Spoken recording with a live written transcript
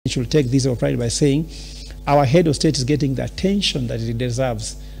should take this opportunity by saying our head of state is getting the attention that it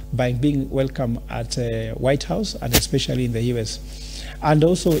deserves by being welcome at White House and especially in the U.S. And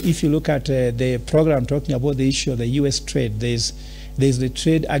also, if you look at the program talking about the issue of the U.S. trade, there's the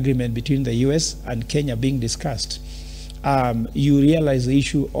trade agreement between the U.S. and Kenya being discussed. You realize the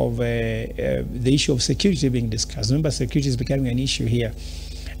issue of security being discussed. Remember, security is becoming an issue here.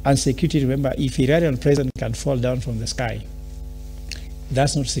 And security, remember, if Iranian president can fall down from the sky,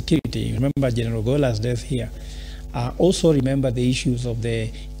 that's not security. Remember General Ogola's death here. Also remember the issues of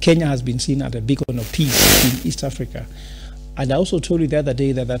Kenya has been seen as a beacon of peace in East Africa. And I also told you the other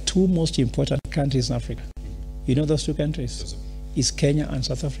day that the two most important countries in Africa, you know those two countries? Is Kenya and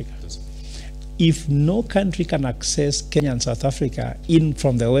South Africa. If no country can access Kenya and South Africa in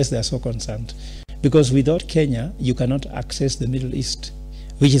from the West, they are so concerned. Because without Kenya, you cannot access the Middle East,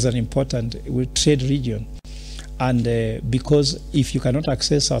 which is an important trade region. And because if you cannot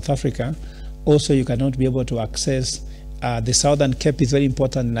access South Africa, also you cannot be able to access the Southern Cape is very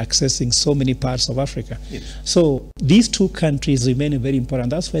important in accessing so many parts of Africa. Yes. So these two countries remain very important.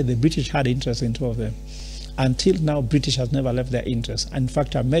 That's why the British had interest in two of them. Until now, British has never left their interest. In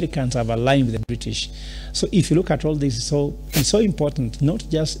fact, Americans have aligned with the British. So if you look at all this, it's so important, not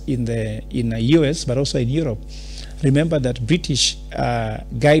just in the US, but also in Europe. Remember that British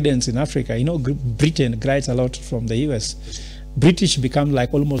guidance in Africa, you know, Britain guides a lot from the US. British become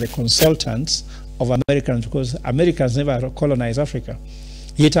like almost the consultants of Americans because Americans never colonized Africa.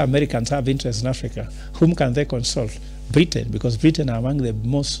 Yet Americans have interest in Africa. Whom can they consult? Britain, because Britain are among the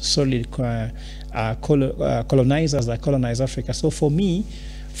most solid colonizers that colonize Africa. So for me,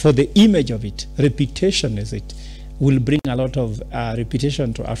 for the image of it, reputation is it, will bring a lot of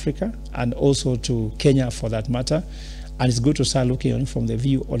reputation to Africa and also to Kenya for that matter. And it's good to start looking on from the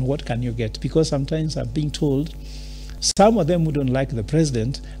view on what can you get. Because sometimes I'm being told some of them who don't like the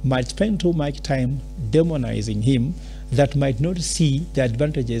president might spend too much time demonizing him that might not see the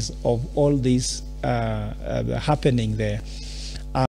advantages of all this happening there.